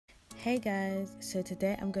Hey guys, so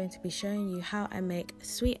today I'm going to be showing you how I make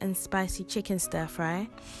sweet and spicy chicken stir fry.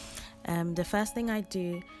 The first thing I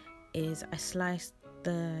do is I slice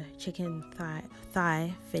the chicken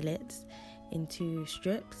thigh fillets into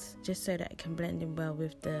strips just so that it can blend in well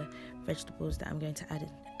with the vegetables that I'm going to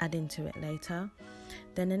add into it later.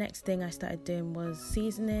 Then the next thing I started doing was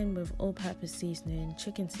seasoning with all-purpose seasoning,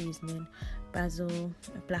 chicken seasoning, basil,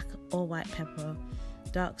 black or white pepper,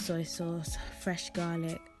 dark soy sauce, fresh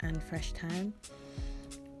garlic and fresh thyme.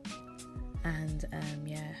 And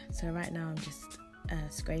so right now I'm just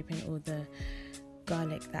scraping all the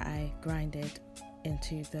garlic that I grinded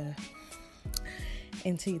into the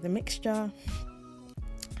mixture.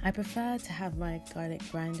 I prefer to have my garlic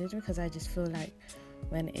grinded because I just feel like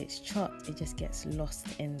when it's chopped it just gets lost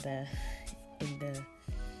in the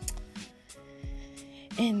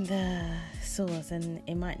sauce, and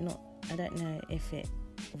it might not, I don't know if it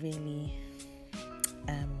really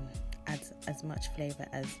adds as much flavour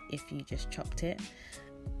as if you just chopped it.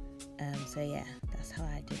 So yeah, that's how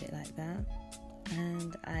I did it like that.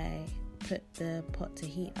 And I put the pot to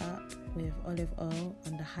heat up with olive oil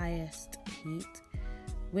on the highest heat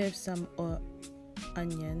with some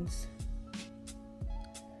onions,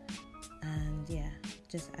 and yeah,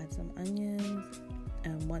 just add some onions,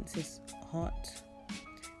 and once it's hot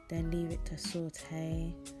then leave it to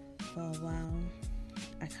saute for a while.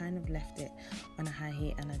 I kind of left it on a high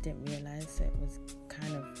heat and I didn't realise, so it was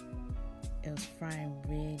frying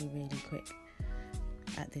really quick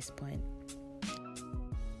at this point.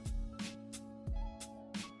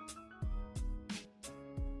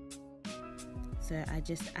 So I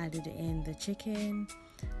just added in the chicken,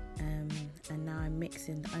 and now I'm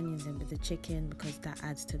mixing the onions in with the chicken because that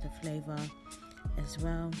adds to the flavour as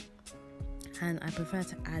well. And I prefer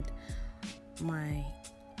to add my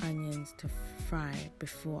onions to fry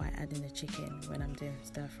before I add in the chicken when I'm doing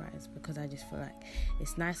stir fries, because I just feel like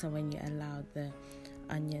it's nicer when you allow the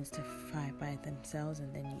onions to fry by themselves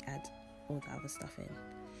and then you add all the other stuff in.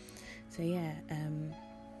 So yeah,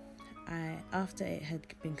 after it had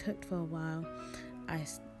been cooked for a while, I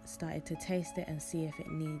started to taste it and see if it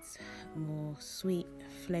needs more sweet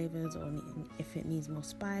flavours or if it needs more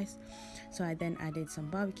spice. So I then added some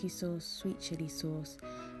barbecue sauce, sweet chili sauce,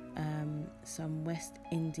 some West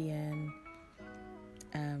Indian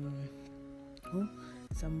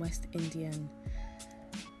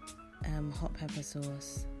hot pepper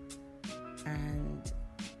sauce, and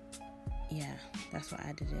yeah, that's what I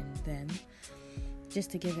added in then, just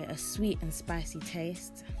to give it a sweet and spicy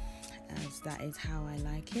taste, as that is how I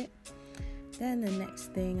like it. Then the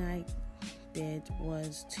next thing I did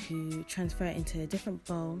was to transfer it into a different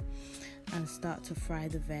bowl and start to fry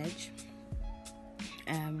the veg.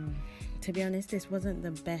 To be honest, this wasn't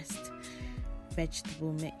the best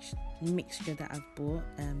vegetable mixture that I've bought.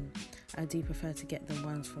 I do prefer to get the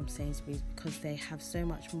ones from Sainsbury's because they have so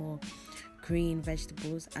much more green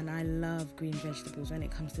vegetables, and I love green vegetables when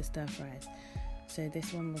it comes to stir fries. So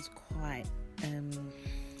this one was quite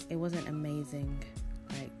it wasn't amazing.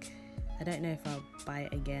 Like, I don't know if I'll buy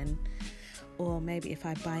it again, or maybe if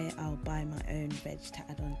I buy it I'll buy my own veg to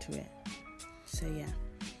add on to it. So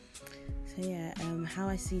yeah, how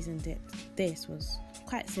I seasoned it, this was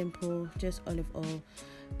quite simple, just olive oil,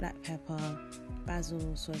 black pepper,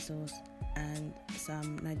 basil, soy sauce and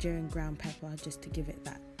some Nigerian ground pepper just to give it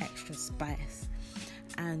that extra spice,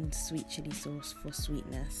 and sweet chili sauce for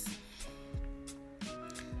sweetness.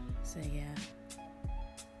 So yeah,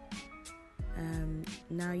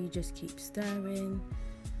 now you just keep stirring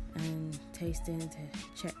and tasting to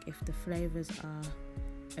check if the flavours are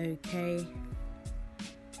okay.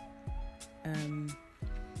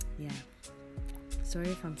 Yeah, sorry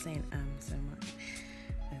if I'm saying so much,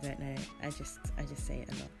 I don't know, I just say it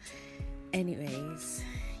a lot. Anyways,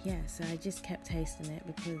 yeah, so I just kept tasting it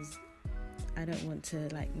because I don't want to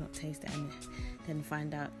not taste it and then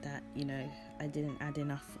find out that, you know, I didn't add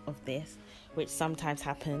enough of this, which sometimes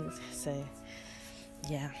happens. So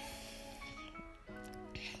yeah,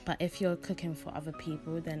 but if you're cooking for other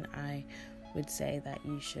people, then I would say that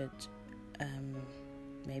you should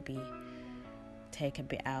maybe take a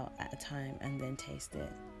bit out at a time and then taste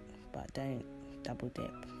it, but don't double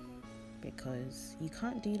dip, because you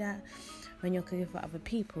can't do that when you're cooking for other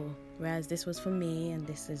people, whereas this was for me and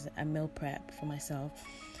this is a meal prep for myself,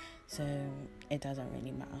 so it doesn't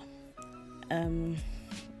really matter.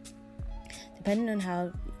 Depending on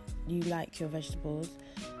how you like your vegetables,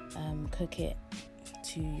 cook it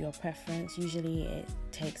to your preference. Usually it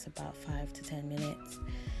takes about 5 to 10 minutes.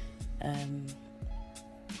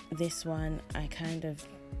 This one I kind of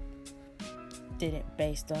did it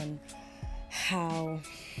based on how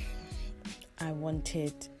I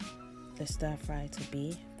wanted the stir fry to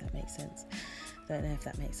be, if that makes sense. Don't know if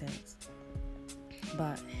that makes sense.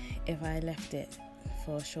 But if I left it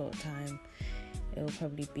for a short time, it will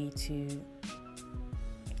probably be too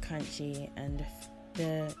crunchy and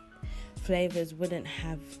the flavours wouldn't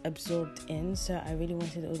have absorbed in. So I really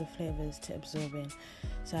wanted all the flavours to absorb in.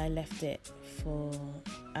 So I left it for,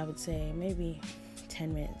 I would say, maybe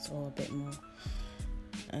 10 minutes or a bit more.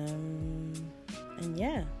 And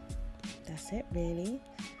yeah, that's it really.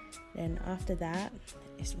 Then after that,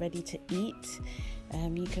 it's ready to eat.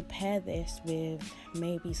 You could pair this with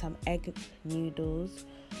maybe some egg noodles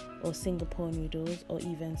or Singapore noodles, or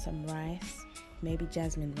even some rice. Maybe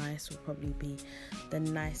jasmine rice will probably be the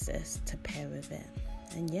nicest to pair with it.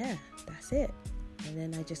 And yeah, that's it. And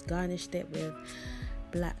then I just garnished it with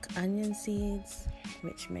black onion seeds,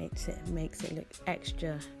 which makes it look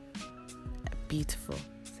extra beautiful.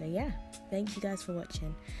 So yeah, thank you guys for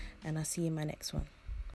watching, and I'll see you in my next one.